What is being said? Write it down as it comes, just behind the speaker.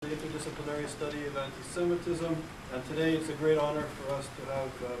Interdisciplinary Study of Anti-Semitism, and today it's a great honor for us to have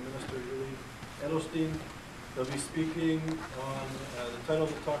Minister Yuli Edelstein. He'll be speaking on, the title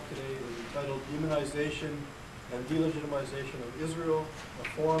of the talk today is entitled Demonization and Delegitimization of Israel, a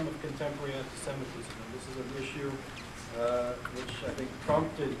Form of Contemporary Anti-Semitism. And this is an issue which I think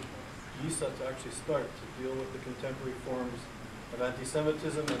prompted YISA to actually start to deal with the contemporary forms of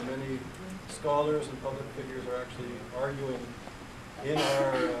anti-Semitism, and many scholars and public figures are actually arguing in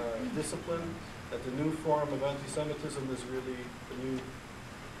our discipline that the new form of anti-Semitism is really the new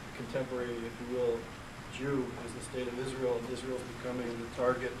contemporary, if you will, Jew is the state of Israel, and Israel is becoming the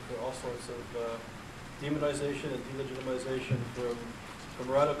target for all sorts of demonization and delegitimization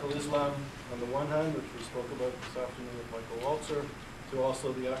from radical Islam on the one hand, which we spoke about this afternoon with Michael Walzer, to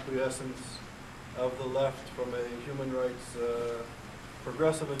also the acquiescence of the left from a human rights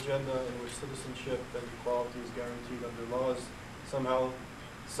progressive agenda in which citizenship and equality is guaranteed under laws. Somehow,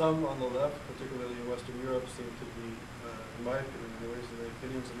 some on the left, particularly in Western Europe, seem to be, in my opinion, anyways, in the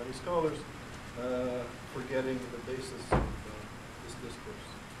opinions of many scholars, forgetting the basis of this discourse.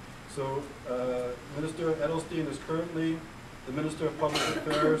 So, Minister Edelstein is currently the Minister of Public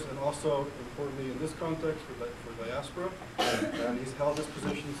Affairs, and also, importantly in this context, for diaspora, and he's held this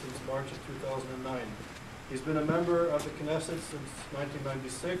position since March of 2009. He's been a member of the Knesset since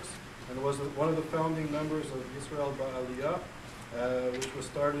 1996, and was one of the founding members of Israel Ba'aliyah, which was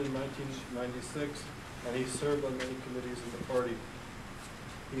started in 1996, and he served on many committees in the party.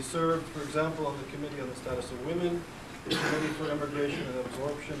 He served, for example, on the Committee on the Status of Women, the Committee for Immigration and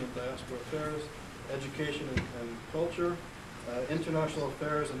Absorption and Diaspora Affairs, Education and Culture, International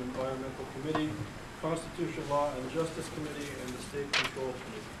Affairs and Environmental Committee, Constitutional Law and Justice Committee, and the State Control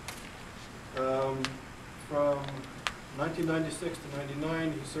Committee. From 1996 to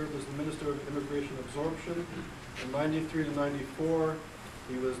 99, he served as the Minister of Immigration Absorption. From 93 to 94,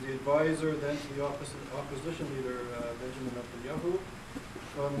 he was the advisor then to the opposition leader, Benjamin Netanyahu.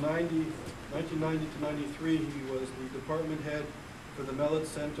 From 1990 to 93, he was the department head for the Melitz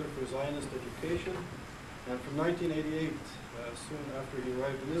Center for Zionist Education. And from 1988, soon after he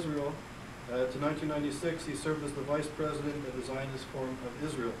arrived in Israel, to 1996, he served as the vice president of the Zionist Forum of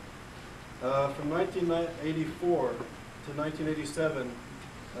Israel. From 1984 to 1987,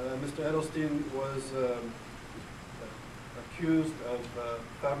 Mr. Edelstein was accused of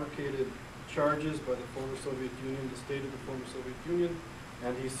fabricated charges by the former Soviet Union, the state of the former Soviet Union,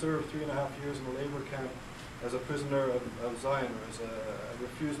 and he served 3.5 years in a labor camp as a prisoner of Zion, or as a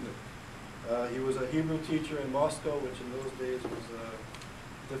refusnik. He was a Hebrew teacher in Moscow, which in those days was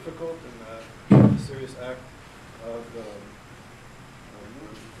difficult and a serious act of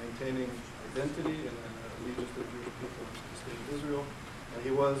maintaining identity and allegiance to the Jewish people in the state of Israel. And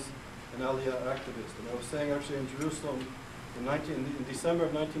he was an Aliyah activist. And I was saying actually in Jerusalem, in December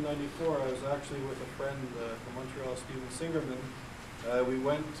of 1994, I was actually with a friend from Montreal, Stephen Singerman. We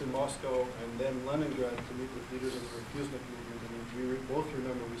went to Moscow and then Leningrad to meet with leaders of the refusnik movement. And we both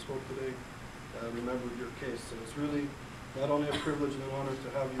remember, we spoke today, remembered your case. So it's really not only a privilege and an honor to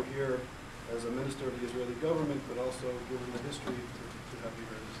have you here as a minister of the Israeli government, but also given the history to have you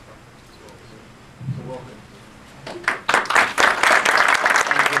here at this conference as well. So welcome.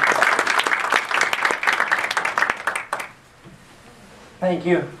 Thank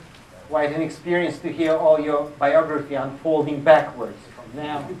you. Quite an experience to hear all your biography unfolding backwards, from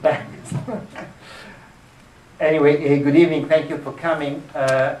now backwards. Anyway, good evening. Thank you for coming.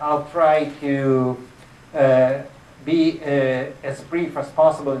 I'll try to be as brief as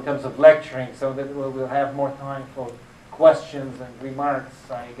possible in terms of lecturing, so that we'll have more time for questions and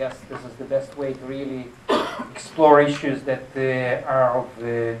remarks. I guess this is the best way to really explore issues that are of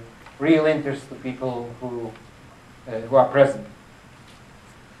real interest to people who are present.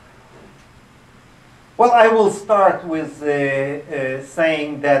 Well, I will start with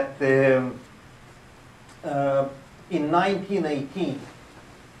saying that in 1918,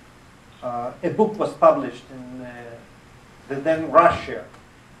 a book was published in the then Russia,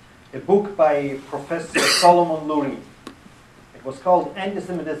 a book by Professor Solomon Lurie. It was called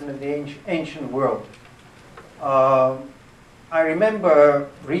Anti-Semitism in the Ancient World. I remember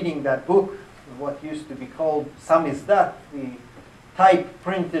reading that book, what used to be called Samizdat, the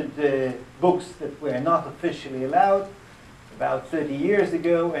type-printed books that were not officially allowed, about 30 years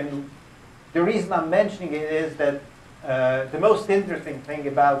ago. And the reason I'm mentioning it is that the most interesting thing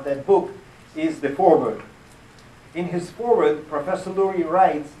about that book is the foreword. In his foreword, Professor Lurie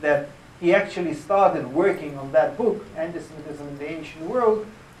writes that he actually started working on that book, Anti-Semitism in the Ancient World,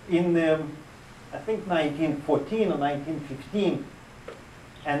 in, I think, 1914 or 1915.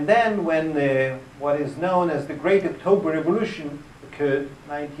 And then when what is known as the Great October Revolution occurred,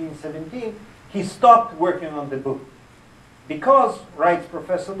 1917, he stopped working on the book. Because, writes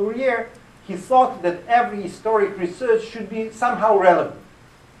Professor Lourier, he thought that every historic research should be somehow relevant.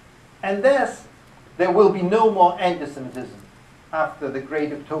 And thus, there will be no more anti-Semitism after the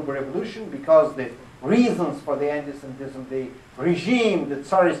Great October Revolution, because the reasons for the anti-Semitism, the regime, the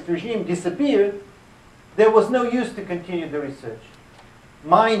Tsarist regime, disappeared. There was no use to continue the research.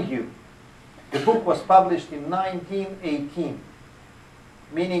 Mind you, the book was published in 1918,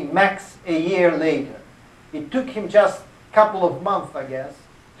 meaning max a year later. It took him just a couple of months, I guess,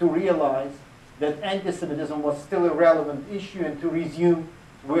 to realize that anti-Semitism was still a relevant issue and to resume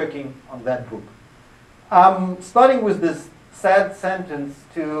working on that book. Starting with this sad sentence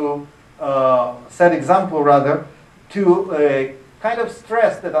to, sad example rather, to kind of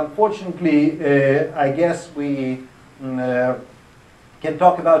stress that unfortunately, I guess we can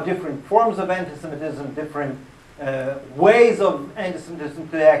talk about different forms of anti-Semitism, different ways of anti-Semitism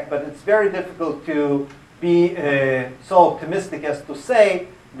to act, but it's very difficult to be so optimistic as to say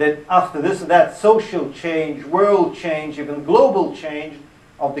that after this or that social change, world change, even global change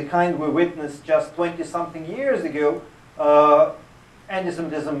of the kind we witnessed just 20-something years ago,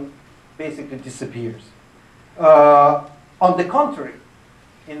 anti-Semitism basically disappears. On the contrary,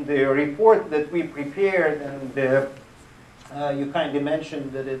 in the report that we prepared, and you kindly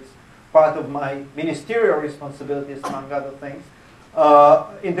mentioned that it's part of my ministerial responsibilities, among other things,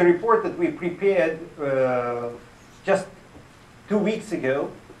 in the report that we prepared just 2 weeks ago,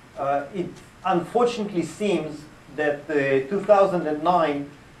 it unfortunately seems that 2009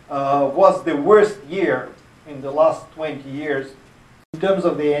 was the worst year in the last 20 years in terms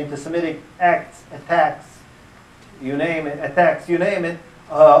of the anti-Semitic acts, attacks, you name it,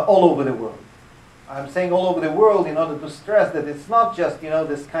 all over the world. I'm saying all over the world in order to stress that it's not just,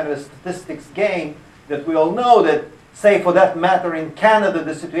 this kind of a statistics game that we all know that, say for that matter, in Canada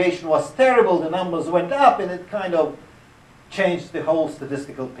the situation was terrible, the numbers went up, and it kind of changed the whole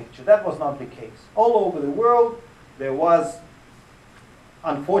statistical picture. That was not the case. All over the world, there was,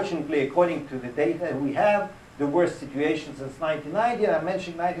 unfortunately, according to the data we have, the worst situation since 1990. And I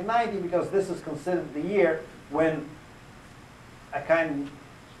mentioned 1990 because this is considered the year when a kind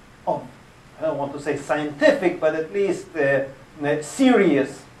of, I don't want to say scientific, but at least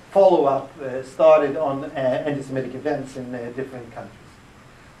serious follow-up started on anti-Semitic events in different countries.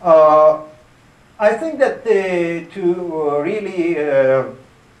 I think that to really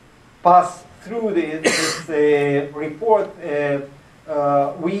pass through this report,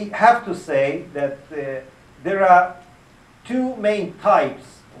 we have to say that there are two main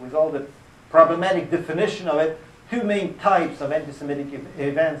types, with all the problematic definition of it, two main types of anti-Semitic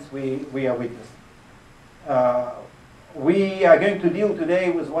events we are witnessing. We are going to deal today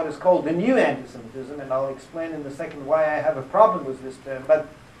with what is called the new anti-Semitism, and I'll explain in a second why I have a problem with this term. But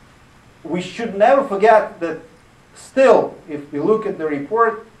we should never forget that still, if we look at the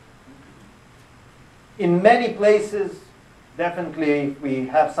report, in many places, definitely we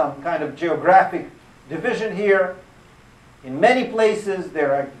have some kind of geographic division here. In many places,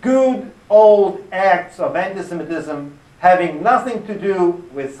 there are good old acts of anti-Semitism having nothing to do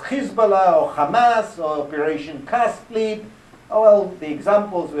with Hezbollah or Hamas or Operation Cast Fleet. Oh, well, the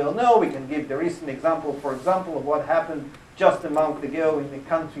examples we all know. We can give the recent example, for example, of what happened just a month ago in a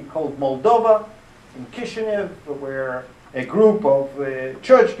country called Moldova, in Kishinev, where a group of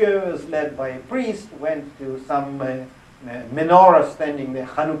churchgoers led by a priest went to some menorah standing there,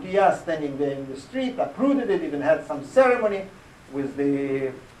 Chanukiah standing there in the street, uprooted it, even had some ceremony, with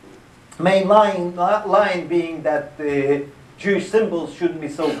the main line being that the Jewish symbols shouldn't be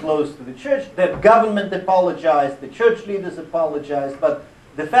so close to the church. The government apologized, the church leaders apologized, but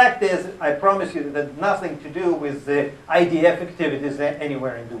the fact is, I promise you, that it had nothing to do with the IDF activities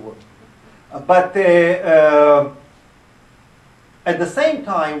anywhere in the world. But at the same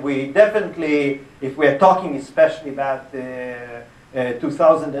time, we definitely, if we're talking especially about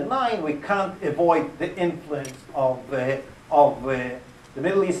 2009, we can't avoid the influence of the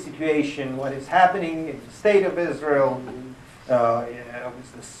Middle East situation, what is happening in the state of Israel,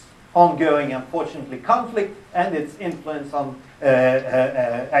 with this ongoing, unfortunately, conflict, and its influence on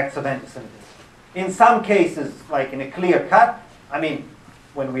acts of anti-Semitism. In some cases, like in a clear cut, I mean,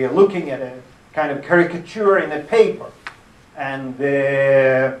 when we are looking at a kind of caricature in a paper, and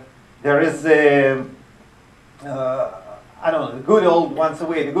there is a, I don't know, the good old, once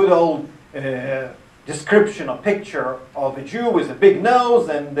away, the good old description or picture of a Jew with a big nose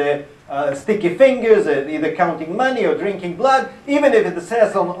and sticky fingers, either counting money or drinking blood, even if it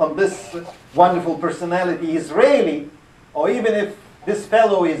says on this wonderful personality Israeli, or even if this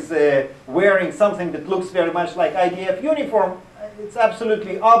fellow is wearing something that looks very much like IDF uniform, it's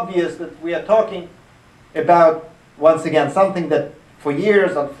absolutely obvious that we are talking about, once again, something that for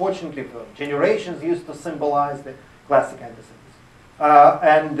years, unfortunately for generations, used to symbolize the classic anti-Semitism.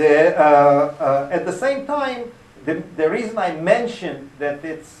 At the same time, the reason I mentioned that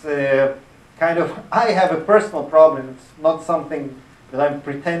it's kind of, I have a personal problem, it's not something that I'm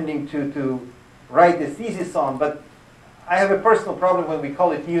pretending to write a thesis on, but I have a personal problem when we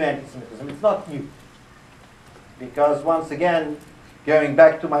call it new anti-Semitism. It's not new. Because once again, going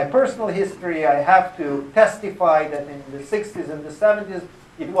back to my personal history, I have to testify that in the 60s and the 70s,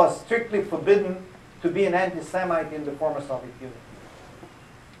 it was strictly forbidden to be an anti-Semite in the former Soviet Union.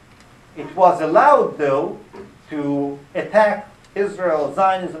 It was allowed, though, to attack Israel,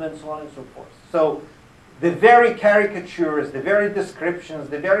 Zionism, and so on and so forth. So the very caricatures, the very descriptions,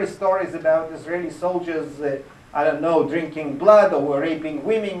 the very stories about Israeli soldiers, I don't know, drinking blood or raping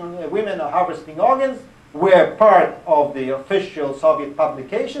women or harvesting organs, were part of the official Soviet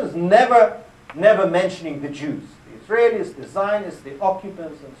publications, never mentioning the Jews, the Israelis, the Zionists, the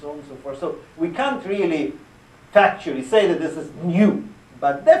occupants, and so on and so forth. So we can't really factually say that this is new.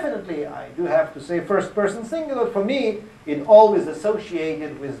 But definitely, I do have to say first person singular. For me, it always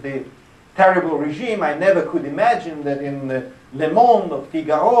associated with the terrible regime. I never could imagine that in Le Monde or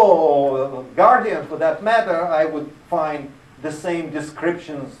Figaro or Guardian, for that matter, I would find the same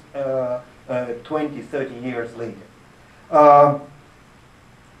descriptions 20, 30 years later.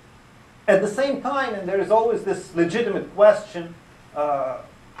 At the same time, and there is always this legitimate question,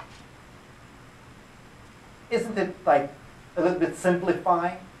 isn't it like a little bit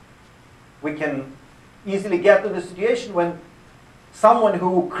simplifying? We can easily get to the situation when someone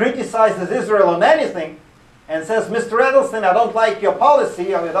who criticizes Israel on anything and says, Mr. Edelstein, I don't like your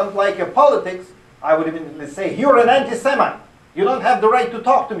policy, or I don't like your politics, I would immediately say, you're an anti-Semite. You don't have the right to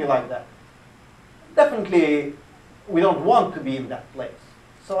talk to me like that. Definitely, we don't want to be in that place.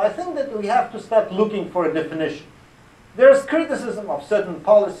 So I think that we have to start looking for a definition. There's criticism of certain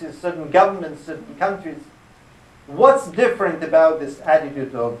policies, certain governments, certain countries. What's different about this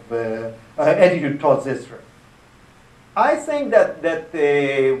attitude towards Israel? I think that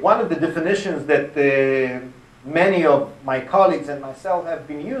one of the definitions that many of my colleagues and myself have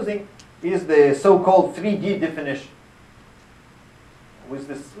been using is the so-called 3D definition, with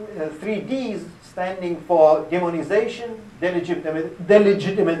the 3 Ds standing for demonization,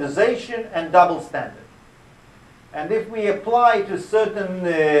 delegitimization, and double standard. And if we apply to certain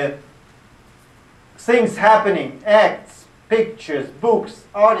things happening, acts, pictures, books,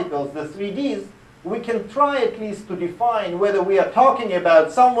 articles, the 3 Ds, we can try at least to define whether we are talking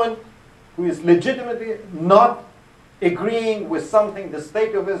about someone who is legitimately not agreeing with something the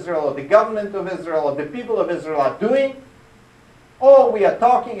state of Israel or the government of Israel or the people of Israel are doing, or we are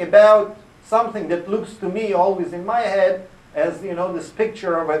talking about something that looks to me always in my head as, you know, this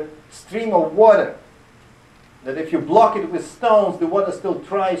picture of a stream of water, that if you block it with stones, the water still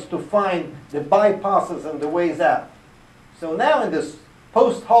tries to find the bypasses and the ways out. So now in this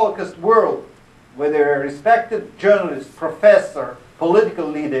post-Holocaust world, where a respected journalist, professor, political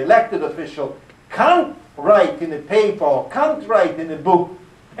leader, elected official can't write in a paper or can't write in a book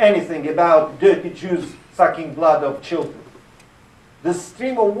anything about dirty Jews sucking blood of children. This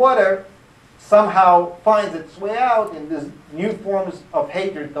stream of water somehow finds its way out in these new forms of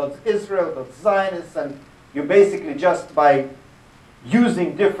hatred towards Israel, towards Zionists, and you basically just by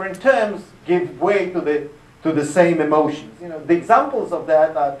using different terms give way to the same emotions. You know, the examples of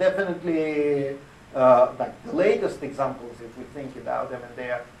that are definitely like the latest examples, if we think about them, and they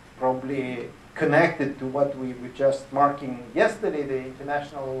are probably connected to what we were just marking yesterday, the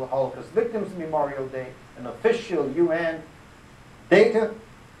International Holocaust Victims Memorial Day, an official UN date.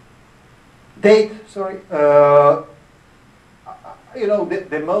 You know,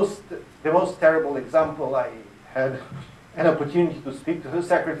 the most terrible example, I had an opportunity to speak to the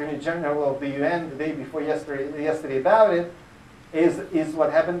Secretary General of the UN the day before yesterday about it, is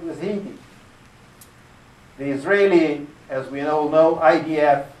what happened with Haiti. The Israeli, as we all know,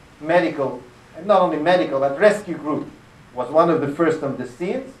 IDF medical, and not only medical, but rescue group was one of the first on the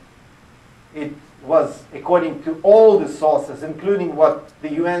scenes. It was, according to all the sources, including what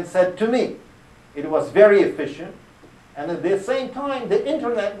the UN said to me, it was very efficient. And at the same time, the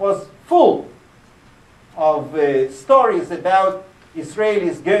internet was full of stories about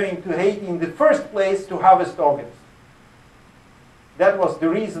Israelis going to Haiti in the first place to harvest organs. That was the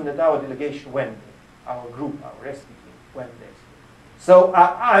reason that our delegation went there. Our group, our rescue team, went there. So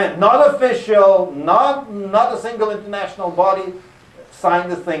not official, not a single international body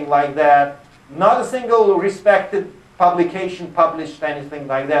signed a thing like that. Not a single respected publication published anything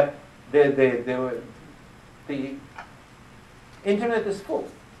like that. The Internet is full.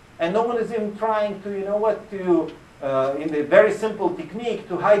 And no one is even trying to, you know what, to, in the very simple technique,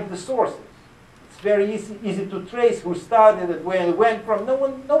 to hide the sources. It's very easy to trace who started it, where it went from. No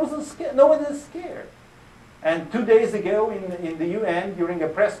one is scared. And 2 days ago in the UN, during a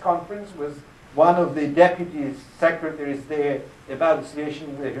press conference, was one of the deputy secretaries there about the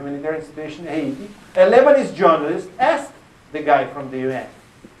situation, the humanitarian situation in Haiti. A Lebanese journalist asked the guy from the UN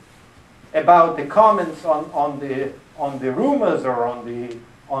about the comments on the rumors or on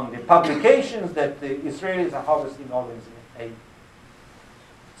the publications that the Israelis are harvesting olives in Haiti.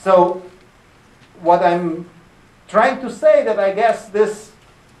 So what I'm trying to say that I guess this,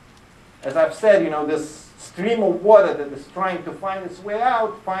 as I've said, you know, this stream of water that is trying to find its way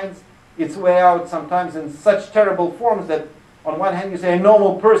out finds its way out sometimes in such terrible forms that on one hand you say a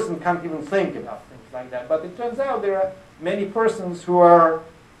normal person can't even think about things like that. But it turns out there are many persons who are,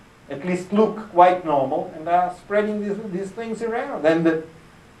 at least look quite normal, and are spreading these things around. And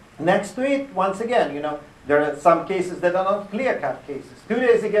next to it, once again, you know, there are some cases that are not clear-cut cases. 3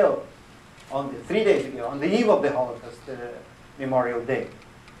 days ago, on the eve of the Holocaust Memorial Day,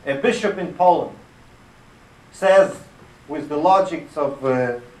 a bishop in Poland says, with the logics of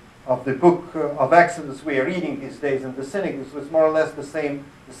the book of Exodus we are reading these days in the synagogues, was more or less the same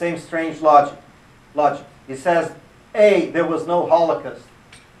strange logic. He says, A, there was no Holocaust.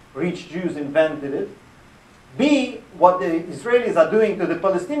 Rich Jews invented it. B, what the Israelis are doing to the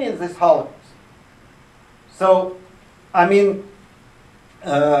Palestinians is Holocaust. So, I mean,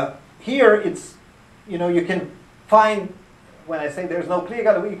 here it's, you know, you can find, when I say there's no clear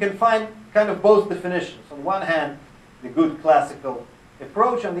cut, you can find kind of both definitions. On one hand, the good classical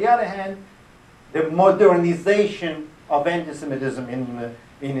approach. On the other hand, the modernization of anti-Semitism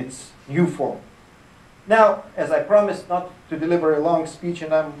in its new form. Now, as I promised not to deliver a long speech,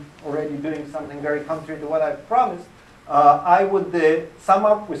 and I'm already doing something very contrary to what I promised, I would sum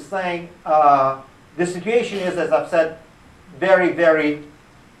up with saying the situation is, as I've said, very, very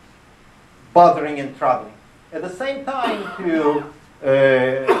bothering and troubling. At the same time,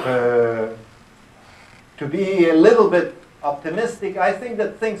 to be a little bit optimistic, I think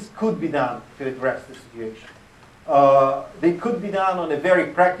that things could be done to address the situation. They could be done on a very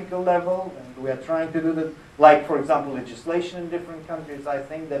practical level, and we are trying to do that, like, for example, legislation in different countries. I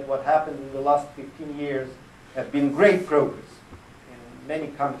think that what happened in the last 15 years has been great progress in many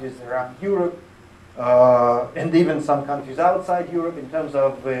countries around Europe, and even some countries outside Europe in terms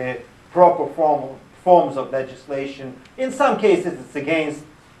of proper forms of legislation. In some cases, it's against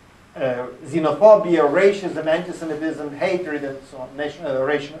xenophobia, racism, anti-Semitism, hatred, and so on,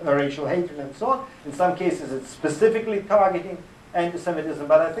 racial hatred, and so on. In some cases, it's specifically targeting anti-Semitism.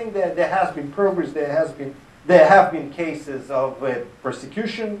 But I think that there has been progress. There have been cases of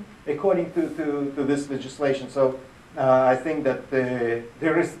persecution according to this legislation. So I think that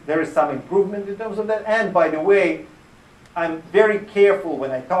there is some improvement in terms of that. And by the way, I'm very careful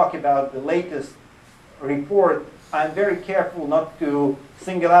when I talk about the latest report. I'm very careful not to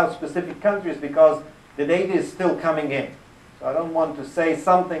single out specific countries because the data is still coming in. So I don't want to say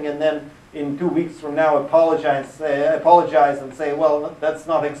something and then in 2 weeks from now apologize and say, well, that's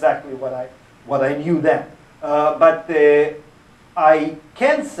not exactly what I knew then. But I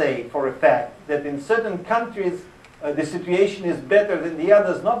can say for a fact that in certain countries the situation is better than the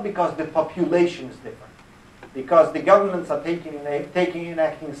others, not because the population is different. Because the governments are taking an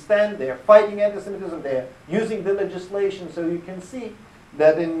acting stand, they're fighting anti-Semitism, they're using the legislation, so you can see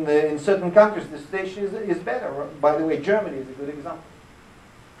that in certain countries the situation is better. By the way, Germany is a good example.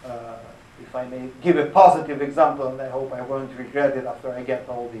 If I may give a positive example, and I hope I won't regret it after I get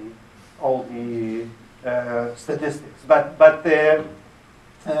all the statistics. But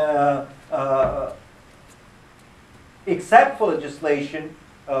except for legislation,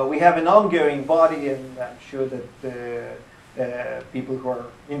 we have an ongoing body, and I'm sure that people who are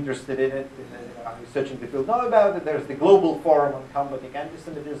interested in it, are researching the field, know about it. There's the Global Forum on Combating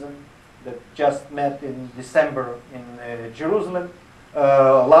Anti-Semitism that just met in December in Jerusalem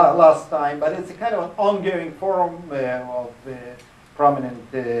last time. But it's a kind of an ongoing forum of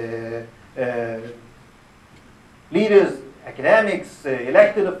prominent leaders, academics,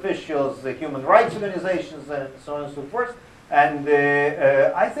 elected officials, human rights organizations, and so on and so forth. And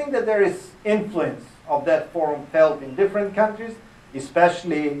I think that there is influence of that forum felt in different countries,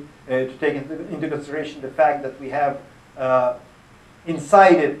 especially to take into consideration the fact that we have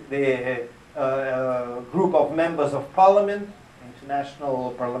inside it the group of members of parliament,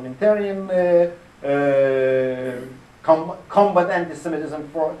 International Parliamentarian Combat Anti-Semitism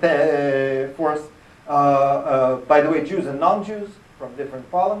Force, by the way, Jews and non-Jews from different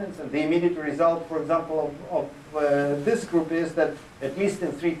parliaments, and the immediate result, for example, this group is that at least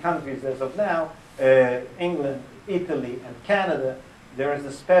in 3 countries as of now, England, Italy, and Canada, there is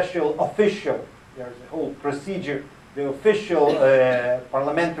a special official, there's a whole procedure, the official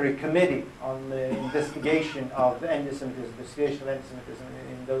parliamentary committee on the investigation of anti-Semitism, the situation of anti-Semitism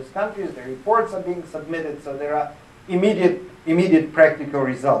in those countries. The reports are being submitted, so there are immediate practical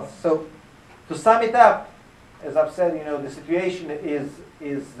results. So to sum it up, as I've said, the situation is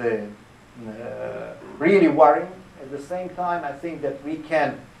really worrying. At the same time, I think that we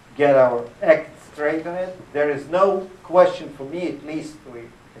can get our act straight on it. There is no question, for me at least, we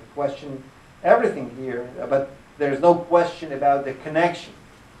can question everything here, but there's no question about the connection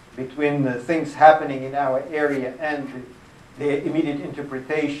between the things happening in our area and the immediate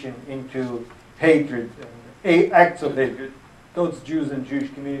interpretation into hatred, acts of hatred towards Jews and Jewish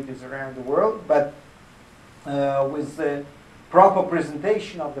communities around the world. But with the proper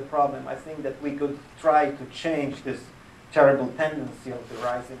presentation of the problem, I think that we could try to change this terrible tendency of the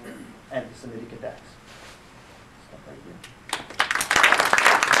rising anti-Semitic attacks. Stop right here.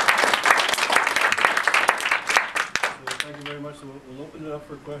 Thank you very much. So we'll open it up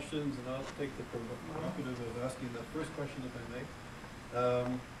for questions, and I'll take the prerogative of asking the first question, if I may.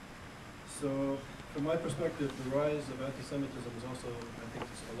 So, from my perspective, the rise of anti-Semitism is also, I think,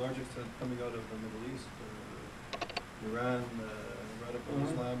 to a large extent coming out of the Middle East, Iran, radical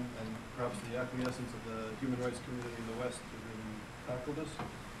Islam, and perhaps the acquiescence of the human rights community in the West to really tackle this.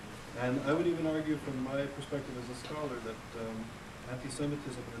 And I would even argue, from my perspective as a scholar, that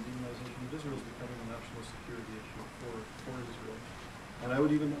anti-Semitism and the demonization of Israel is becoming a national security issue for Israel. And I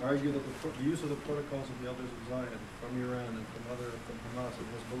would even argue that the use of the protocols of the Elders of Zion from Iran and from Hamas and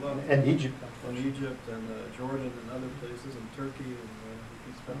Hezbollah and Egypt, and Jordan and other places, and Turkey, and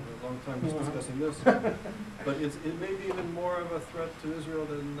we spent a long time just discussing this. But it may be even more of a threat to Israel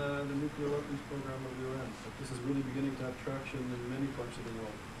than the nuclear weapons program of Iran. But this is really beginning to have traction in many parts of the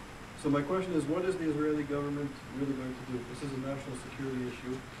world. So my question is, what is the Israeli government really going to do? This is a national security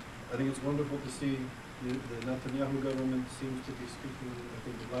issue. I think it's wonderful to see the Netanyahu government seems to be speaking, I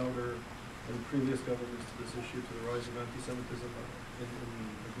think, louder than previous governments to this issue, to the rise of anti-Semitism in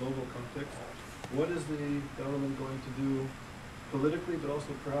the global context. What is the government going to do politically, but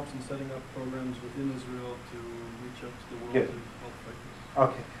also perhaps in setting up programs within Israel to reach out to the world to help fight this?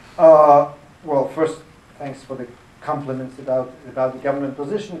 Okay. Well, first, thanks for the compliments about the government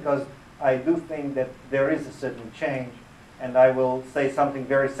position, because I do think that there is a certain change, and I will say something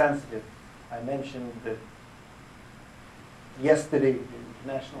very sensitive. I mentioned that yesterday, the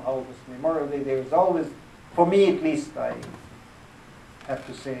International Holocaust Memorial Day, there is always, for me at least, I have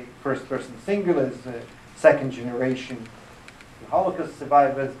to say first person singular, as a second generation Holocaust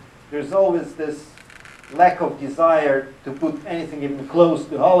survivors, there's always this lack of desire to put anything even close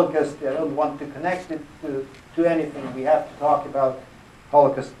to Holocaust. They don't want to connect it to anything. We have to talk about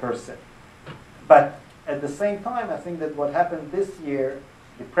Holocaust per se. But at the same time, I think that what happened this year,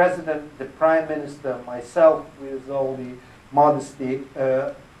 the President, the Prime Minister, myself, with all the modesty,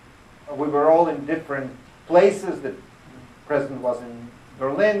 we were all in different places. The President was in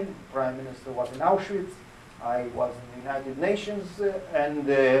Berlin, the Prime Minister was in Auschwitz, I was in the United Nations, and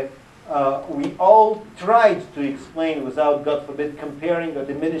we all tried to explain, without, God forbid, comparing or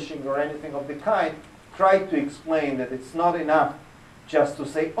diminishing or anything of the kind, tried to explain that it's not enough just to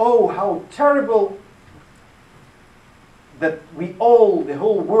say, oh, how terrible that we all, the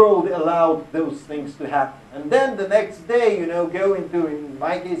whole world, allowed those things to happen. And then the next day, go into, in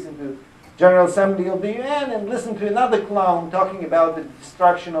my case, into General Assembly of the UN and listen to another clown talking about the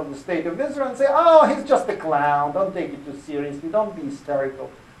destruction of the State of Israel and say, oh, he's just a clown, don't take it too seriously, don't be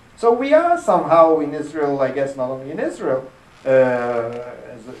hysterical. So we are somehow in Israel, I guess not only in Israel,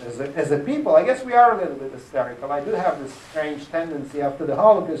 as a people, I guess we are a little bit hysterical. I do have this strange tendency after the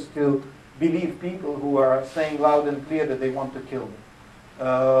Holocaust to believe people who are saying loud and clear that they want to kill me.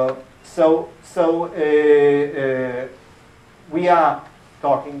 We are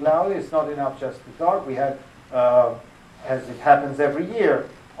talking loudly. It's not enough just to talk. We had, as it happens every year,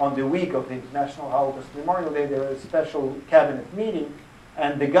 on the week of the International Holocaust Memorial Day, there is a special cabinet meeting,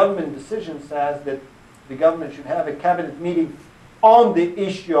 and the government decision says that the government should have a cabinet meeting on the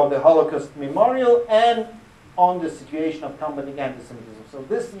issue of the Holocaust Memorial and on the situation of combating anti-Semitism. So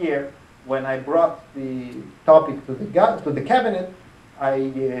this year, when I brought the topic to the cabinet,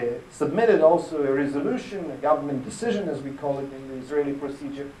 I submitted also a resolution, a government decision, as we call it in the Israeli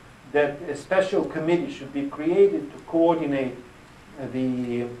procedure, that a special committee should be created to coordinate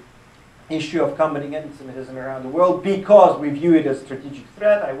the issue of combating anti-Semitism around the world, because we view it as a strategic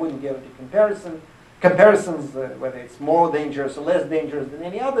threat. I wouldn't give it a comparisons, whether it's more dangerous or less dangerous than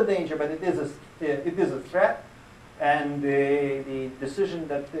any other danger, but it is a threat. And the decision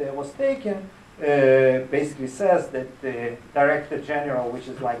that was taken basically says that the Director General, which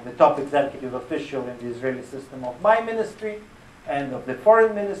is like the top executive official in the Israeli system of my ministry and of the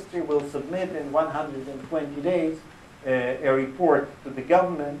Foreign Ministry, will submit in 120 days a report to the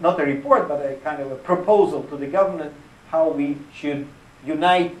government, not a report, but a kind of a proposal to the government how we should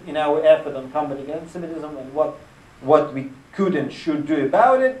unite in our effort on combating anti-Semitism and what we could and should do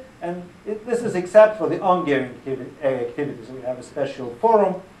about it. And this is except for the ongoing activities. We have a special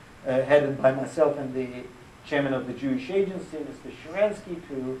forum headed by myself and the chairman of the Jewish Agency, Mr. Sharansky,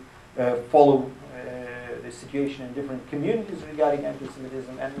 to follow the situation in different communities regarding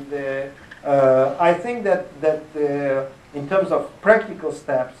anti-Semitism. And I think that in terms of practical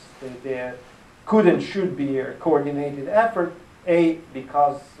steps, there could and should be a coordinated effort. A,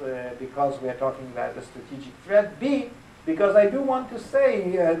 because we are talking about a strategic threat. B, because I do want to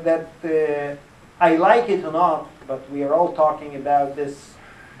say that I like it or not, but we are all talking about this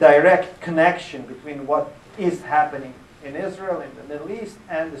direct connection between what is happening in Israel, in the Middle East,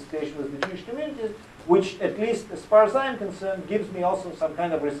 and the situation with the Jewish communities, which, at least as far as I'm concerned, gives me also some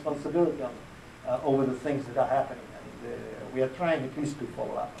kind of responsibility over the things that are happening. And we are trying at least to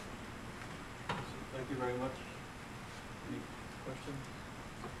follow up. Thank you very much. Any questions?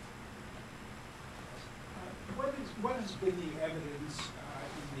 What has been the evidence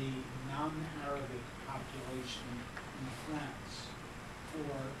in the non-Arabic population in France for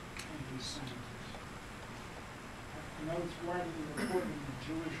anti-Semitism? I know it's widely reported in the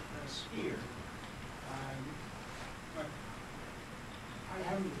Jewish press here, but I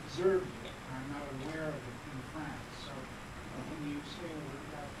haven't observed it. I'm not aware of it in France. So can you say a word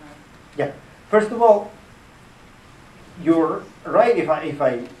about that? Yeah. First of all, you're right, if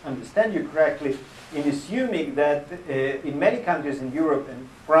I understand you correctly, in assuming that in many countries in Europe and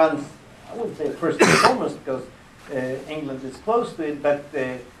France, I wouldn't say first and foremost because England is close to it, but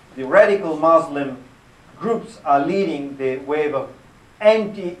the radical Muslim groups are leading the wave of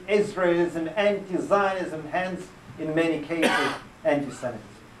anti-Israelism, anti-Zionism, hence in many cases anti-Semitism.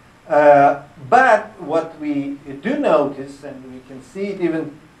 But what we do notice, and we can see it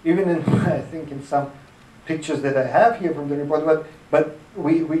even in, I think, in some pictures that I have here from the report, but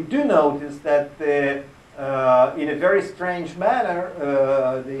we do notice that in a very strange manner,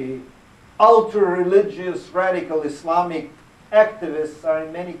 the ultra-religious, radical Islamic activists are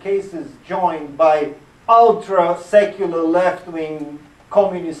in many cases joined by ultra-secular left-wing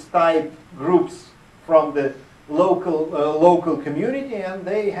communist-type groups from the local community, and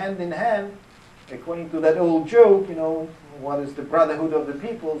they hand in hand, according to that old joke, what is the brotherhood of the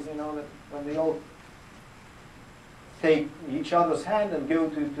peoples, that when they all take each other's hand and go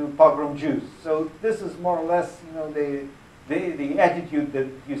to pogrom Jews. So this is more or less, the attitude that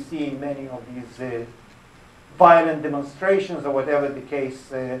you see in many of these violent demonstrations or whatever the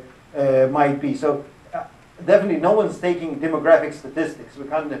case might be. So definitely no one's taking demographic statistics. We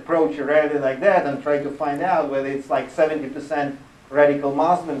can't approach a rally like that and try to find out whether it's like 70% radical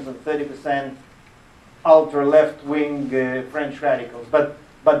Muslims and 30% ultra-left-wing French radicals.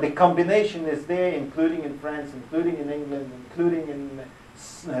 But the combination is there, including in France, including in England, including in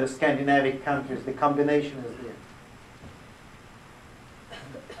Scandinavian countries. The combination is there.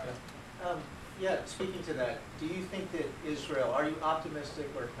 Yeah, speaking to that, do you think that Israel, are you optimistic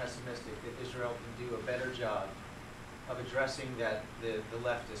or pessimistic that Israel can do a better job of addressing the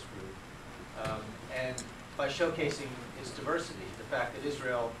leftist group? And by showcasing its diversity, the fact that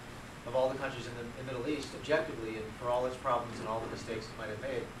Israel, of all the countries in the Middle East, objectively, and for all its problems and all the mistakes it might have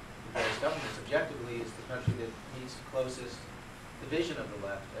made, the various governments, objectively, is the country that meets the closest the vision of the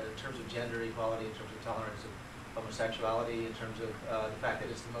left in terms of gender equality, in terms of tolerance of homosexuality, in terms of the fact that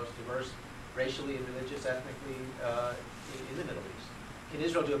it's the most diverse racially and religious, ethnically in the Middle East. Can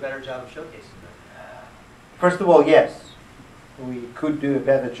Israel do a better job of showcasing that? First of all, yes. We could do a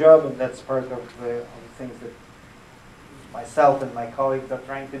better job, and that's part of the things that myself and my colleagues are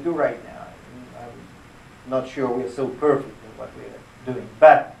trying to do right now. I'm not sure we're so perfect in what we're doing.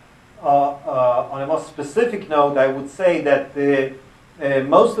 But on a more specific note, I would say that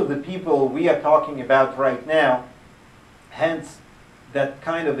most of the people we are talking about right now, hence that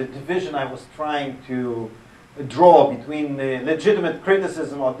kind of a division I was trying to draw between legitimate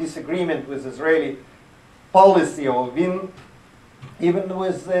criticism or disagreement with Israeli policy, or even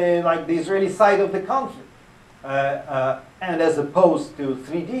with like the Israeli side of the conflict, and as opposed to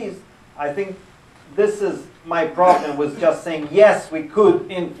 3Ds, I think this is my problem with just saying, yes, we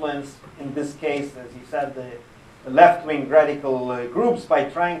could influence, in this case, as you said, the left-wing radical groups by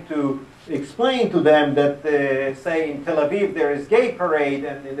trying to explain to them that, say, in Tel Aviv there is gay parade,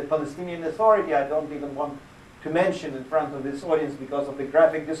 and in the Palestinian Authority, I don't even want to mention in front of this audience because of the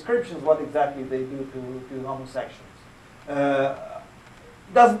graphic descriptions what exactly they do to homosexuals.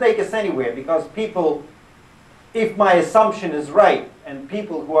 Doesn't take us anywhere because people, if my assumption is right, and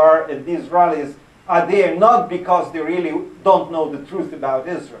people who are at these rallies are there not because they really don't know the truth about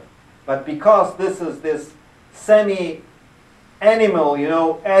Israel, but because this is this semi-animal,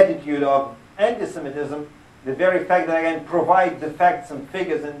 attitude of anti-Semitism, the very fact that I can provide the facts and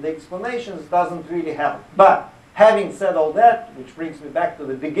figures and the explanations doesn't really help. But having said all that, which brings me back to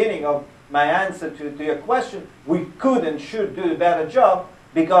the beginning of my answer to your question, we could and should do a better job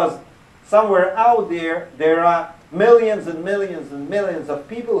because somewhere out there, there are millions and millions and millions of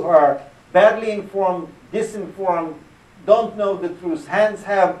people who are badly informed, disinformed, don't know the truth, hence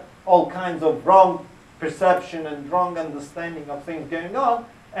have all kinds of wrong perception and wrong understanding of things going on,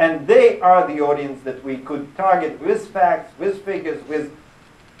 and they are the audience that we could target with facts, with figures, with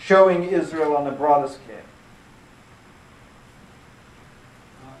showing Israel on a broader scale.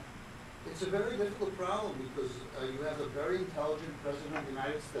 It's a very difficult problem because you have a very intelligent president of the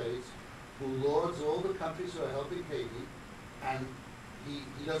United States who lords all the countries who are helping Haiti, and he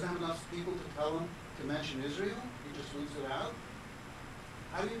doesn't have enough people to tell him to mention Israel. He just leaves it out.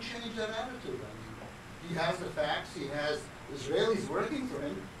 How do you change that attitude? I mean, he has the facts. He has Israelis working for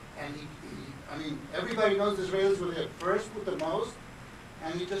him, and I mean, everybody knows Israelis were there first with the most,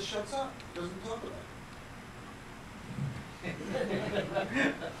 and he just shuts up. He doesn't talk about it.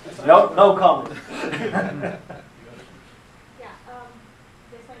 No comment. Yeah,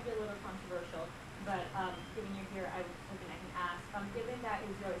 this might be a little controversial, but given you're here, I was hoping I can ask. Given that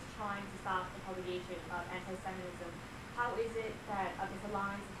Israel is trying to stop the propagation of anti-Semitism, how is it that this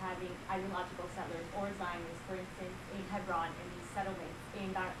alliance of having ideological settlers or Zionists, for instance, in Hebron and these settlements in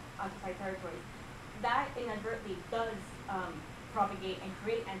that occupied territories, that inadvertently does propagate and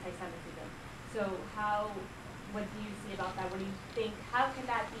create anti-Semitism? So what do you see about that? What do you think? How can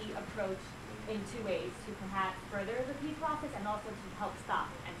that be approached in two ways to perhaps further the peace process and also to help stop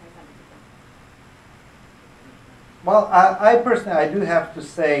anti-Semitism? Well, I personally, I do have to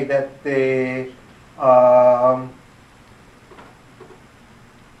say that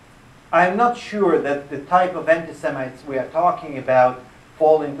I'm not sure that the type of anti-Semites we are talking about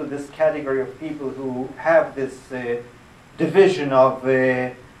fall into this category of people who have this division of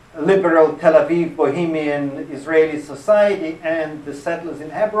liberal Tel Aviv, Bohemian Israeli society and the settlers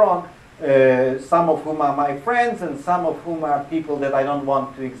in Hebron, some of whom are my friends and some of whom are people that I don't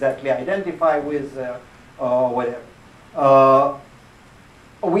want to exactly identify with or whatever.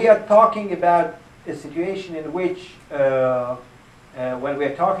 We are talking about a situation in which when we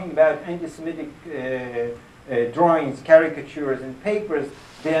are talking about anti-Semitic drawings, caricatures, and papers,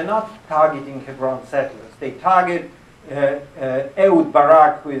 they are not targeting Hebron settlers. They target Ehud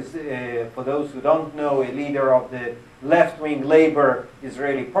Barak, who is, for those who don't know, a leader of the left-wing Labor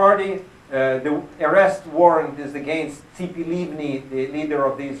Israeli party. The arrest warrant is against Tzipi Livni, the leader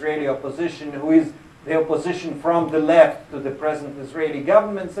of the Israeli opposition, who is the opposition from the left to the present Israeli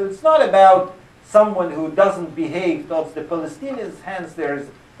government. So it's not about someone who doesn't behave towards the Palestinians, hence there's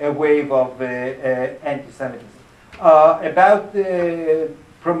a wave of anti-Semitism. About the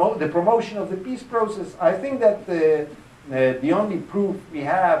promotion of the peace process, I think that the only proof we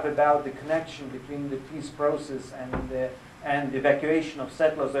have about the connection between the peace process and evacuation of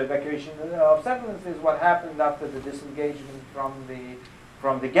settlers or evacuation of settlements is what happened after the disengagement from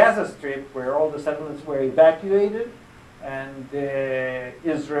the Gaza Strip, where all the settlements were evacuated, and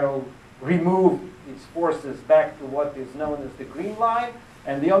Israel removed its forces back to what is known as the Green Line,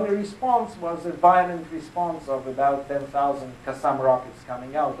 and the only response was a violent response of about 10,000 Qassam rockets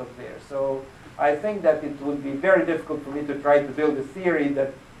coming out of there. So I think that it would be very difficult for me to try to build a theory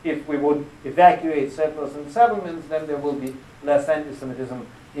that if we would evacuate settlers and settlements, then there will be less anti-Semitism.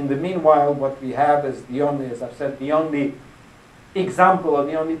 In the meanwhile, what we have is the only, as I've said, the only example or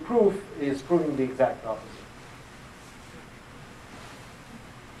the only proof is proving the exact opposite.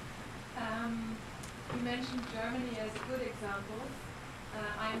 You mentioned Germany as a good example.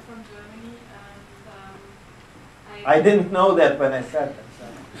 I'm from Germany, and I didn't know that when I said that. So.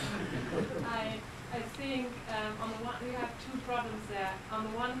 I think on the one, we have two problems there. On the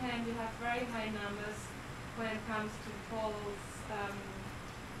one hand, you have very high numbers when it comes to polls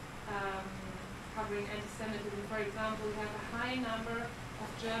covering anti-Semitism. For example, we have a high number of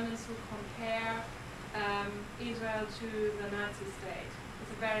Germans who compare Israel to the Nazi state.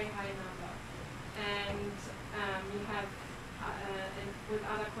 It's a very high number. And you have, and with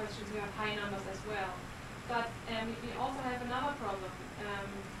other questions, you have high numbers as well. But we also have another problem.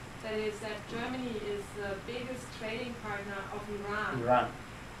 That is that Germany is the biggest trading partner of Iran.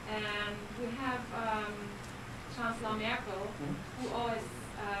 And we have Chancellor Merkel, who always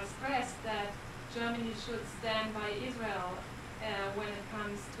stressed that Germany should stand by Israel when it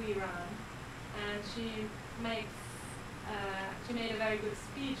comes to Iran. And she made a very good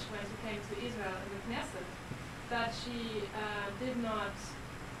speech when she came to Israel in the Knesset, but she did not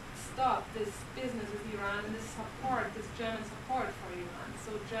stop this business with Iran and this German support for Iran.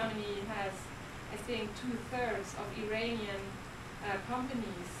 So Germany has, I think, 2/3 of Iranian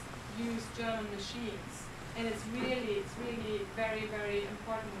companies use German machines. And it's really very, very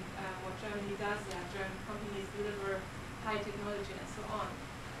important what Germany does there. German companies deliver high technology and so on.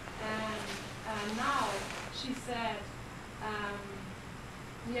 And now she said,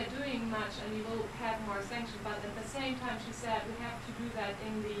 we are doing much and we will have more sanctions, but at the same time she said we have to do that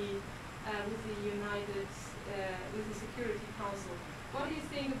in with the Security Council. What do you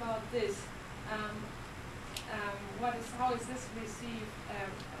think about this? How is this received?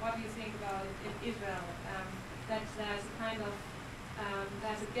 What do you think about it in Israel? That there's a kind of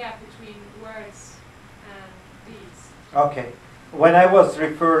there's a gap between words and deeds. Okay. When I was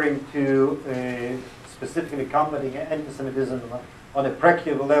referring to specifically combating anti-Semitism on a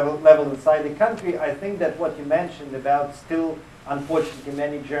practical level inside the country, I think that what you mentioned about still, unfortunately,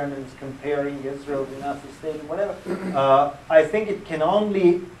 many Germans comparing Israel to the Nazi state and whatever, I think it can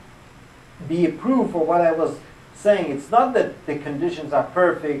only be a proof for what I was saying. It's not that the conditions are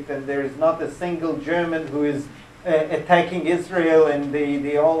perfect and there is not a single German who is attacking Israel and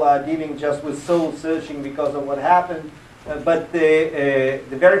they all are dealing just with soul searching because of what happened. But the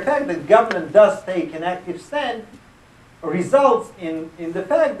very fact that government does take an active stand results in the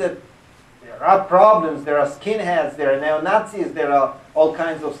fact that there are problems, there are skinheads, there are neo-Nazis, there are all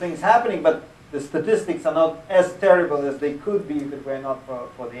kinds of things happening, but the statistics are not as terrible as they could be if it were not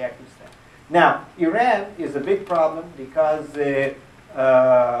for the active stand. Now, Iran is a big problem because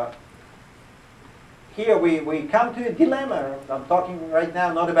here we come to a dilemma. I'm talking right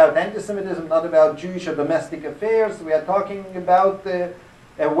now not about anti-Semitism, not about Jewish or domestic affairs. We are talking about a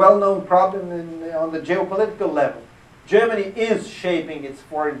well-known problem on the geopolitical level. Germany is shaping its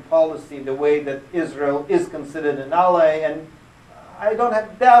foreign policy the way that Israel is considered an ally, and I don't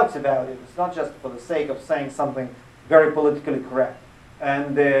have doubts about it. It's not just for the sake of saying something very politically correct.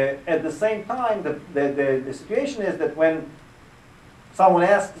 And at the same time, the situation is that when someone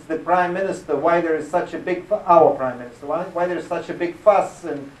asks the prime minister why there is such a big our prime minister, why there is such a big fuss,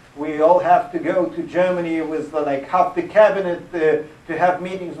 and we all have to go to Germany with like half the cabinet to have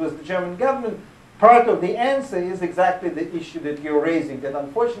meetings with the German government. Part of the answer is exactly the issue that you're raising, that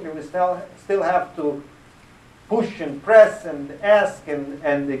unfortunately we still have to push and press and ask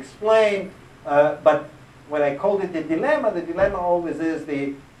and explain. But when I called it the dilemma always is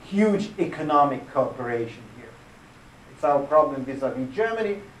the huge economic cooperation here. It's our problem vis-a-vis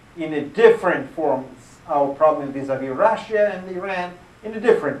Germany in a different form. It's our problem vis-a-vis Russia and Iran in a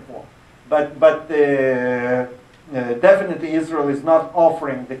different form. But definitely Israel is not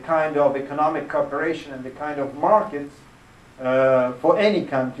offering the kind of economic cooperation and the kind of markets for any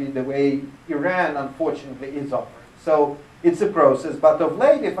country the way Iran unfortunately is offering. So it's a process. But of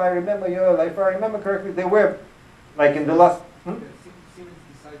late, if I remember correctly, there were like in the last Siemens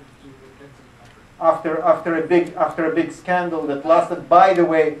decided to cancel after a big scandal that lasted, by the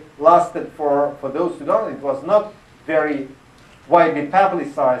way, for those who don't, it was not very widely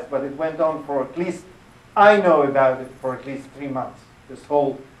publicized, but it went on for at least, I know about it for at least 3 months, this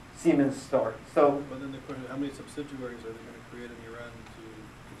whole Siemens story. So, But then the question, how many subsidiaries are they going to create in Iran to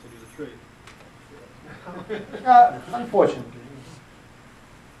continue the trade? unfortunately.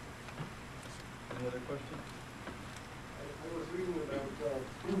 Any other questions? I was reading about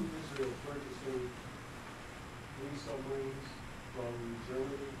Israel purchasing 3 submarines from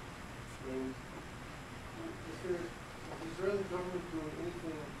Germany. And is the Israeli government doing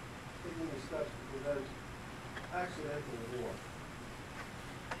anything, taking any steps to prevent accidental war?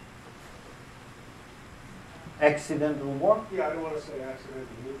 Accidental war? Yeah, I don't want to say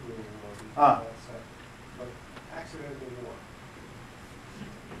accidental nuclear war, because Ah. that's but accidental war.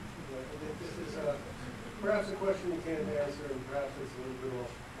 This is perhaps a question you can't answer, and perhaps it's a little bit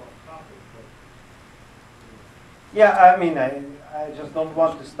off topic, but. Yeah, I mean, I just don't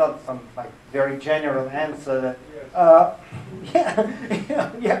want to start some like very general answer. That,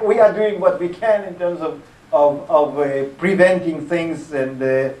 yeah, we are doing what we can in terms of preventing things, and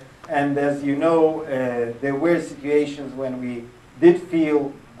as you know, there were situations when we did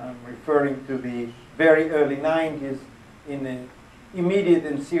feel, I'm referring to the very early 90s, in an immediate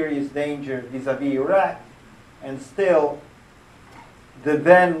and serious danger vis-a-vis Iraq, and still the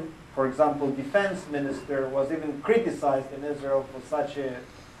then, for example, defense minister was even criticized in Israel for such a,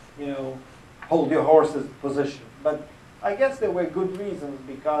 hold your horse's position. But I guess there were good reasons,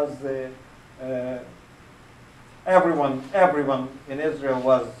 because everyone in Israel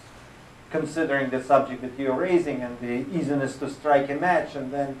was considering the subject that you're raising, and the easiness to strike a match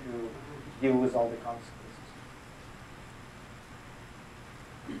and then to deal with all the consequences.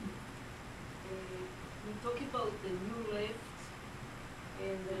 We talk about the new left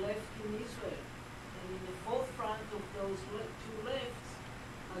and the left in Israel. And in the forefront of those two lefts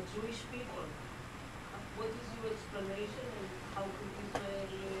are Jewish people. What is your explanation, and how could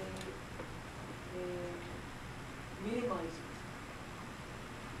Israel minimize it?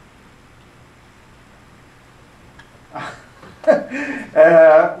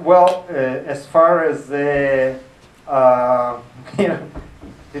 Well, as far as today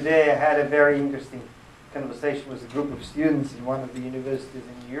I had a very interesting conversation with a group of students in one of the universities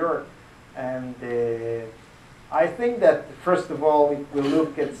in New York, and I think that first of all we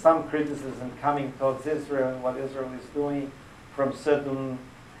look at some criticism coming towards Israel and what Israel is doing from certain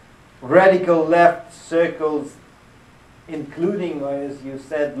radical left circles, including, as you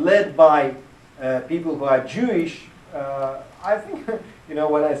said, led by people who are Jewish. I think,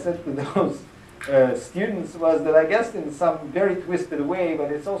 what I said to those students was that I guess in some very twisted way,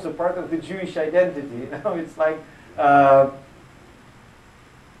 but it's also part of the Jewish identity. It's like,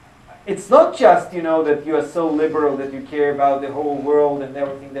 it's not just, that you are so liberal that you care about the whole world and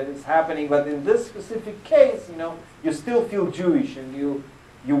everything that is happening, but in this specific case, you still feel Jewish, and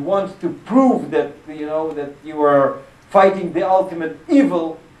you want to prove that, that you are fighting the ultimate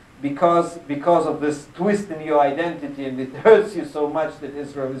evil because of this twist in your identity, and it hurts you so much that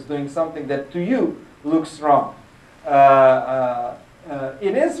Israel is doing something that to you looks wrong.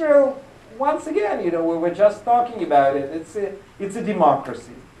 In Israel, once again, we were just talking about it. It's a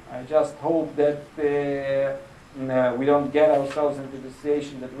democracy. I just hope that we don't get ourselves into the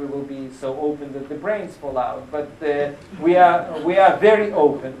situation that we will be so open that the brains fall out. But we are very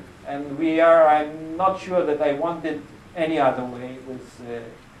open, and I'm not sure that I want it any other way with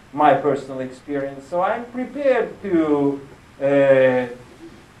my personal experience. So I'm prepared to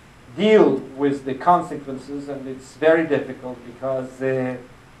deal with the consequences, and it's very difficult because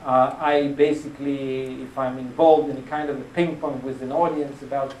I basically, if I'm involved in a kind of a ping pong with an audience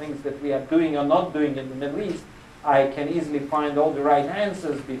about things that we are doing or not doing in the Middle East, I can easily find all the right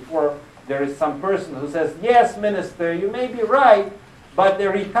answers before there is some person who says, yes, minister, you may be right, but the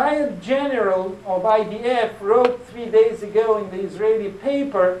retired general of IDF wrote 3 days ago in the Israeli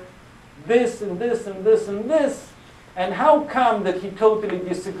paper this and this and this and this, and how come that he totally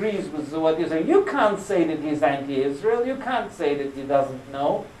disagrees with what you say? You can't say that he's anti-Israel. You can't say that he doesn't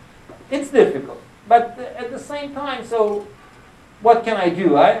know. It's difficult. But at the same time, so what can I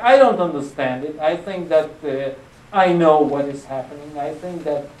do? I don't understand it. I think that I know what is happening. I think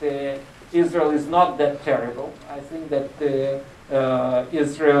that Israel is not that terrible. I think that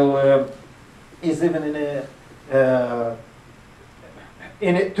Israel is even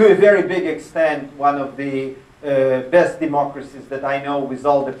to a very big extent one of the best democracies that I know, with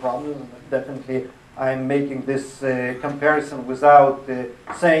all the problems. Definitely I'm making this comparison without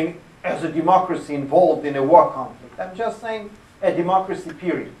saying as a democracy involved in a war conflict. I'm just saying a democracy,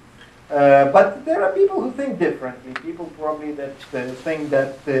 period. But there are people who think differently. People probably that think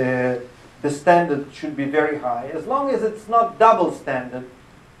that the standard should be very high. As long as it's not double standard,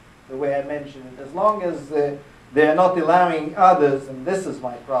 the way I mentioned it, as long as they are not allowing others, and this is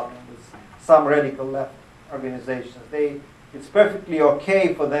my problem with some radical left organizations. It's perfectly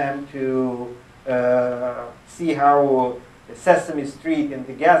okay for them to see how Sesame Street in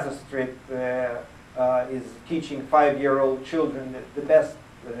the Gaza Strip is teaching 5-year-old children that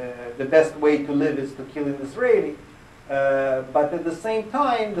the best way to live is to kill an Israeli. But at the same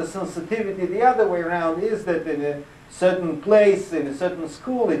time, the sensitivity the other way around is that in a certain place, in a certain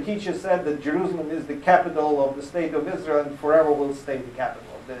school, the teacher said that Jerusalem is the capital of the state of Israel and forever will stay the capital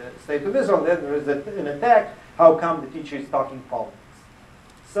of the state of Israel. Then there is an attack. How come the teacher is talking politics?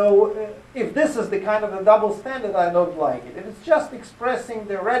 So if this is the kind of a double standard, I don't like it. If it's just expressing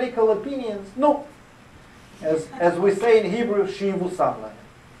the radical opinions, no. As we say in Hebrew, shivu samlah.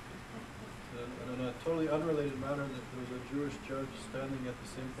 On a totally unrelated matter, that there was a Jewish judge standing at the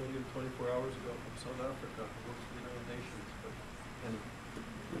same podium 24 hours ago from South Africa who works for the United Nations.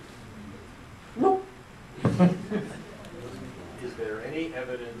 No. Is there any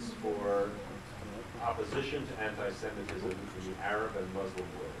evidence for opposition to anti-Semitism in the Arab and Muslim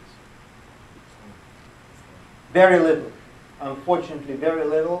worlds? Very little. Unfortunately, very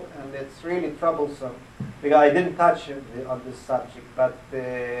little, and it's really troublesome because I didn't touch on this subject, but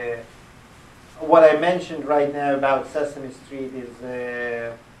what I mentioned right now about Sesame Street is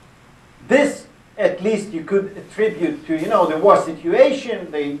this, at least you could attribute to, the war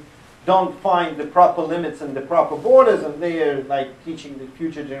situation. They don't find the proper limits and the proper borders, and they are like teaching the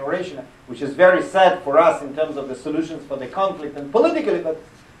future generation, which is very sad for us in terms of the solutions for the conflict and politically.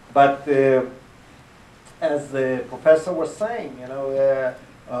 But as the professor was saying,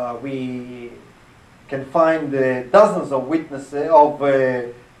 we can find dozens of witnesses of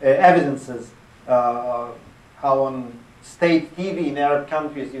evidences how on state TV in Arab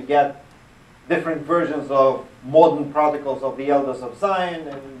countries you get different versions of modern protocols of the Elders of Zion,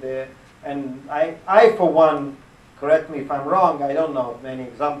 and I for one, correct me if I'm wrong, I don't know of many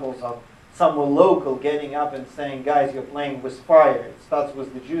examples of someone local getting up and saying, guys, you're playing with fire. It starts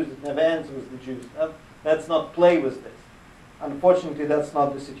with the Jews, it never ends with the Jews. Let's not play with this. Unfortunately, that's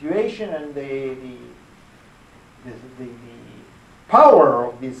not the situation, and the power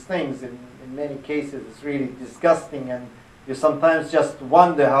of these things in many cases is really disgusting, and you sometimes just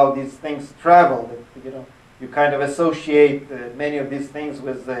wonder how these things travel. You kind of associate many of these things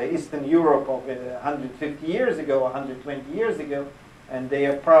with Eastern Europe of 150 years ago, 120 years ago, and they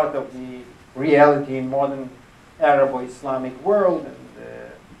are part of the reality in modern Arab or Islamic world. And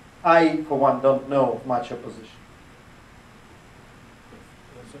I, for one, don't know of much opposition.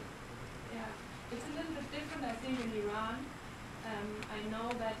 Yeah, it's a little bit different, I think, in Iran. I know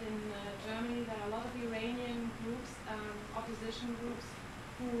that in Germany there are a lot of Iranian groups, opposition groups,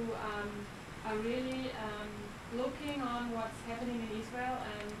 who are really looking on what's happening in Israel,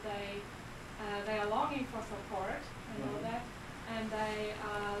 and they are longing for support. I know that, and they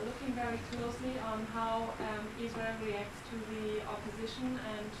are looking very closely on how Israel reacts to the opposition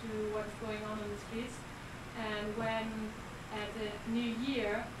and to what's going on the streets. And when at the New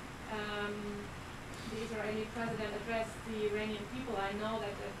Year the Israeli president addressed the Iranian people, I know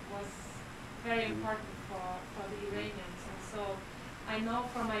that it was very important for the Iranians. And so I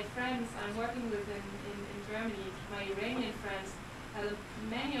know from my friends I'm working with in Germany, my Iranian friends,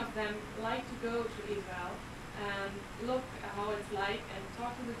 many of them like to go to Israel and look at how it's like and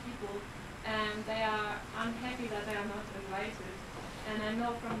talk to the people, and they are unhappy that they are not invited. And I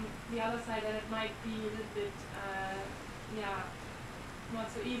know from the other side that it might be a little bit, not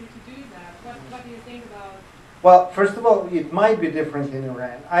so easy to do that. What do you think about? Well, first of all, it might be different in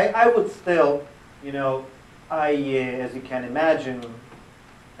Iran. I would still, as you can imagine,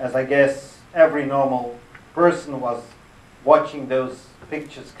 as I guess every normal person was watching those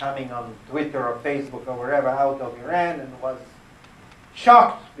pictures coming on Twitter or Facebook or wherever out of Iran, and was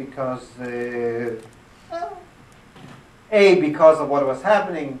shocked because, A, because of what was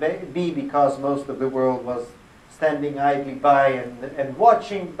happening, B, because most of the world was standing idly by and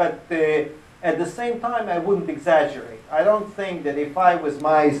watching, but at the same time, I wouldn't exaggerate. I don't think that if I was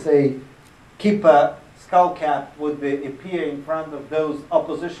my, say, kippah, skull cap would appear in front of those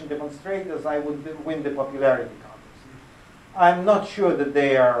opposition demonstrators, I would win the popularity contest. I'm not sure that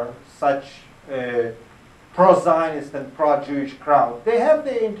they are such a pro-Zionist and pro-Jewish crowd. They have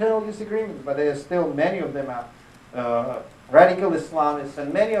their internal disagreements, but there are still many of them are radical Islamists,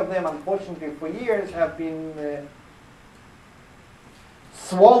 and many of them, unfortunately, for years have been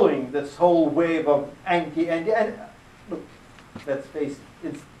swallowing this whole wave of and look, let's face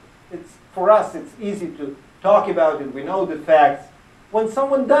it, it's for us, it's easy to talk about it, we know the facts. When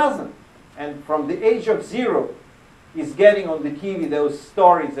someone doesn't, and from the age of 0 is getting on the TV those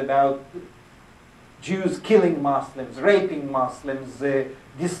stories about Jews killing Muslims, raping Muslims,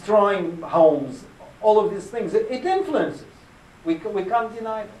 destroying homes, all of these things, it influences. We can't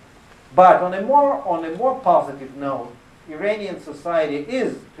deny that. But on a more positive note, Iranian society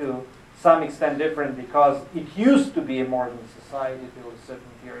is to some extent different because it used to be a modern society till a certain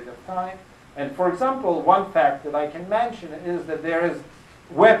period of time. And for example, one fact that I can mention is that there is a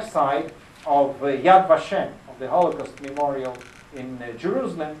website of Yad Vashem, of the Holocaust Memorial in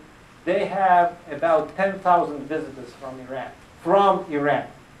Jerusalem. They have about 10,000 visitors from Iran,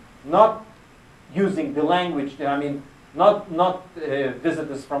 not using the language, not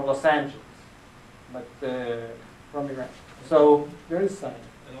visitors from Los Angeles, but from Iran. So there is sign.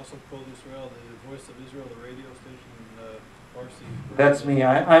 And also Kol Israel, the Voice of Israel, the radio station in Farsi. That's me.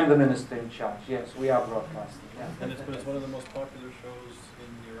 I'm the minister in charge. Yes, we are broadcasting. Yeah. And it's one of the most popular shows in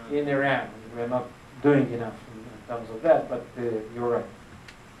Iran. In Iran, we're not doing enough in terms of that, but you're right.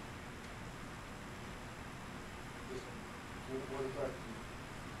 One question.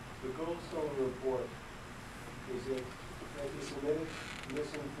 The Goldstone report, is it anti-Semitic,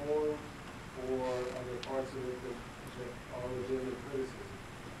 misinformed, or are there parts of it that are legitimate criticism?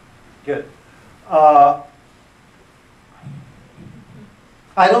 Good.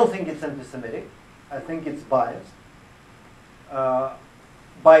 I don't think it's anti-Semitic. I think it's biased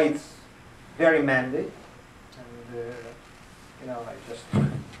by its very mandate. And, I just,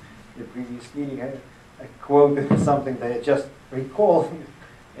 the previous meeting, I quoted something that I just recalled.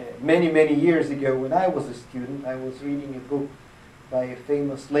 Many, many years ago, when I was a student, I was reading a book by a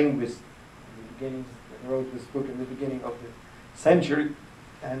famous linguist in the beginning, wrote this book in the beginning of the century,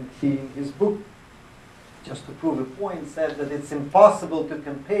 and his book, just to prove a point, said that it's impossible to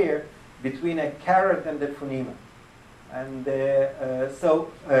compare between a caret and a phonema. And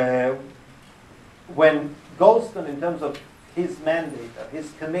when Goldstone, in terms of his mandate,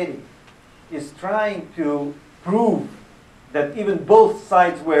 his committee, is trying to prove that even both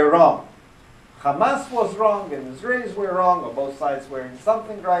sides were wrong, Hamas was wrong and Israelis were wrong, or both sides were in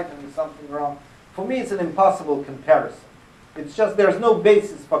something right and in something wrong, for me it's an impossible comparison. It's just there's no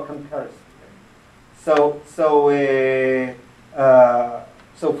basis for comparison. So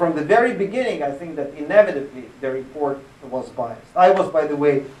from the very beginning, I think that inevitably the report was biased. I was, by the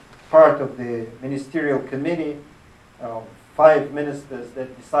way, part of the ministerial committee of 5 ministers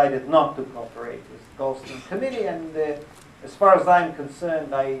that decided not to cooperate with the Goldstone committee, and as far as I'm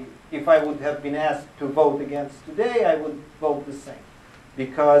concerned, if I would have been asked to vote against today, I would vote the same.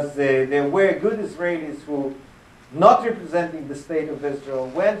 Because there were good Israelis who, not representing the state of Israel,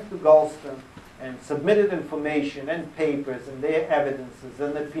 went to Goldstone and submitted information and papers and their evidences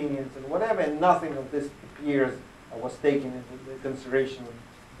and opinions and whatever, and nothing of this appears or was taken into consideration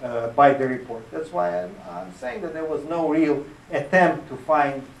by the report. That's why I'm saying that there was no real attempt to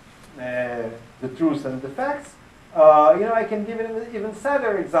find the truth and the facts. I can give even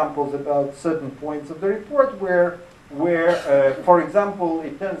sadder examples about certain points of the report where for example,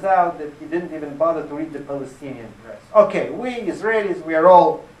 it turns out that he didn't even bother to read the Palestinian press. Okay, we Israelis, we are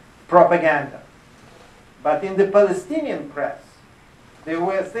all propaganda. But in the Palestinian press, there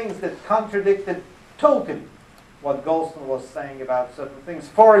were things that contradicted totally what Goldstone was saying about certain things.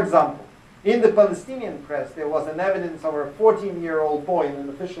 For example, in the Palestinian press, there was an evidence of a 14-year-old boy in an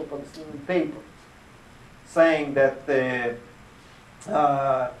official Palestinian paper saying that,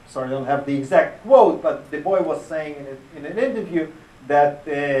 sorry, I don't have the exact quote, but the boy was saying in an interview that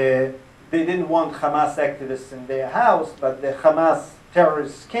they didn't want Hamas activists in their house, but the Hamas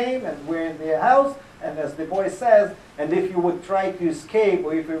terrorists came and were in their house, and as the boy says, and if you would try to escape,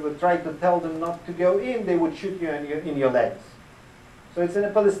 or if you would try to tell them not to go in, they would shoot you in your legs. So it's in a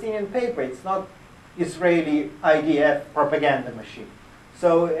Palestinian paper. It's not Israeli IDF propaganda machine.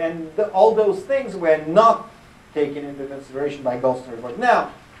 So, and all those things were not taken into consideration by Goldstone report.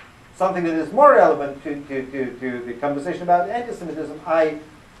 Now, something that is more relevant to the conversation about anti-Semitism, I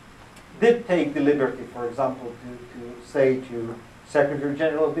did take the liberty, for example, to say to Secretary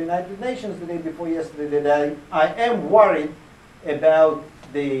General of the United Nations the day before yesterday that I am worried about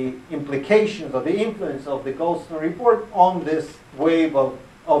the implications or the influence of the Goldstone report on this wave of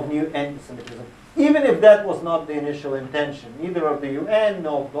new anti-Semitism. Even if that was not the initial intention, neither of the UN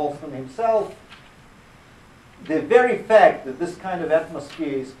nor of Goldstone himself, the very fact that this kind of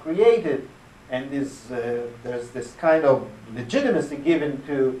atmosphere is created and there's this kind of legitimacy given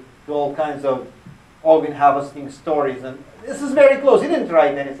to all kinds of organ harvesting stories, and this is very close. He didn't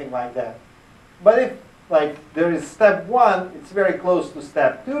write anything like that. But if, like, there is step 1, it's very close to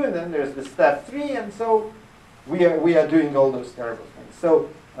step 2, and then there's the step 3, and so we are doing all those terrible things. So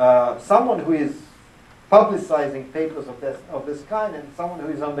someone who is publicizing papers of this kind, and someone who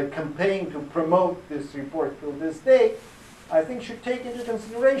is on the campaign to promote this report till this day, I think should take into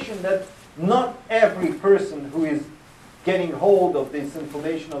consideration that not every person who is getting hold of this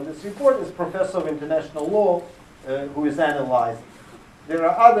information of this report is professor of international law who is analyzing. There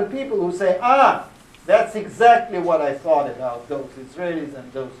are other people who say, that's exactly what I thought about those Israelis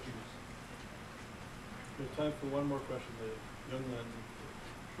and those Jews. There's time for one more question, the young man.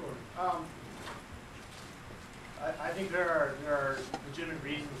 Sure. I think there are legitimate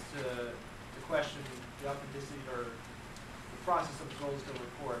reasons to question the authenticity or the process of the Goldstone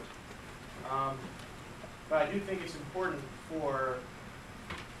report. But I do think it's important for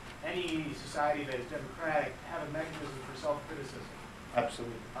any society that is democratic to have a mechanism for self-criticism.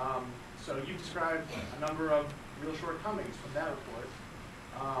 Absolutely. So you described a number of real shortcomings from that report.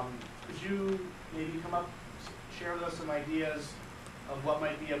 Could you maybe share with us some ideas of what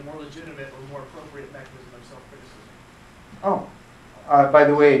might be a more legitimate or more appropriate mechanism of self-criticism? By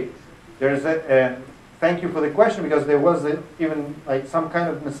the way, there's thank you for the question, because there was even like some kind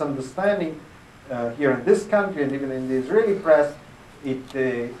of misunderstanding here in this country and even in the Israeli press.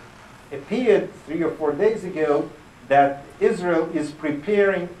 It appeared 3 or 4 days ago that Israel is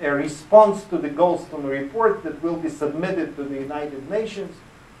preparing a response to the Goldstone report that will be submitted to the United Nations.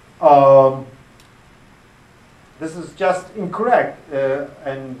 This is just incorrect.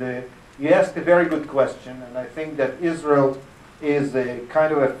 And You asked a very good question, and I think that Israel is a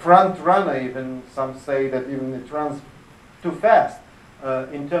kind of a front runner, even some say that even it runs too fast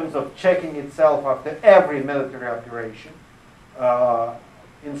in terms of checking itself after every military operation.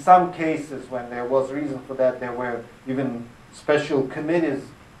 In some cases, when there was reason for that, there were even special committees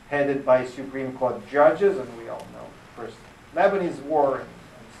headed by Supreme Court judges, and we all know first Lebanese war and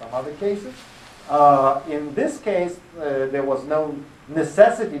some other cases. In this case, there was no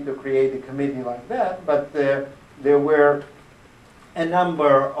necessity to create a committee like that, but there were a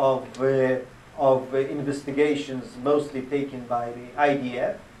number of investigations, mostly taken by the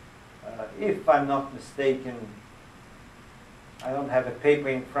IDF. If I'm not mistaken, I don't have a paper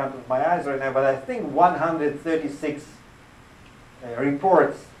in front of my eyes right now, but I think 136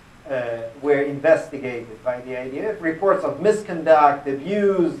 reports were investigated by the IDF. Reports of misconduct,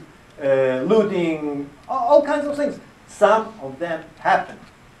 abuse, looting, all kinds of things. Some of them happened.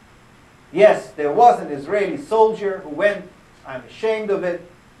 Yes, there was an Israeli soldier who went, I'm ashamed of it,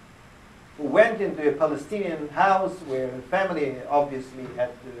 who went into a Palestinian house where the family obviously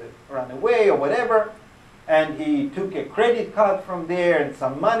had to run away or whatever, and he took a credit card from there and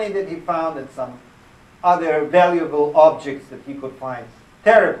some money that he found and some other valuable objects that he could find.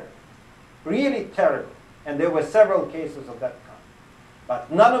 Terrible. Really terrible. And there were several cases of that kind. But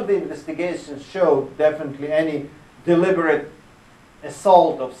none of the investigations showed definitely any deliberate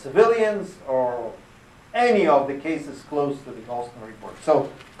assault of civilians or any of the cases close to the Goldstone report. So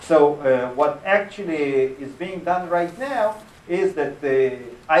what actually is being done right now is that the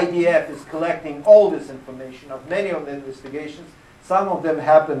IDF is collecting all this information of many of the investigations. Some of them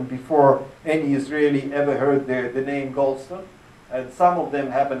happened before any Israeli ever heard the name Goldstone. And some of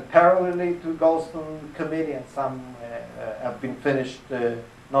them happened parallelly to Goldstone Committee, and some have been finished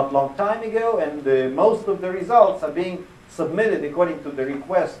not long time ago. And most of the results are being submitted according to the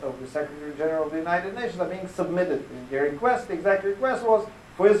request of the Secretary General of the United Nations, are being submitted. The request, the exact request was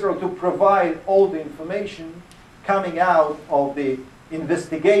for Israel to provide all the information coming out of the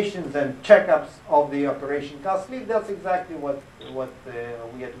investigations and checkups of the Operation Kasliv. That's exactly what we are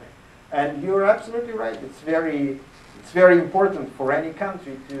doing. And you're absolutely right. It's very important for any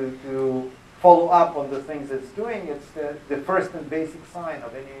country to follow up on the things it's doing. It's the first and basic sign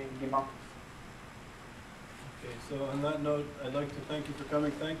of any democracy. Okay, so on that note, I'd like to thank you for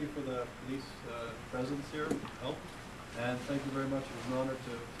coming. Thank you for the police presence here, help. And thank you very much. It was an honor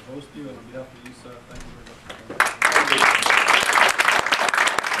to host you. And on behalf of USAF, thank you very much for coming. Thank you.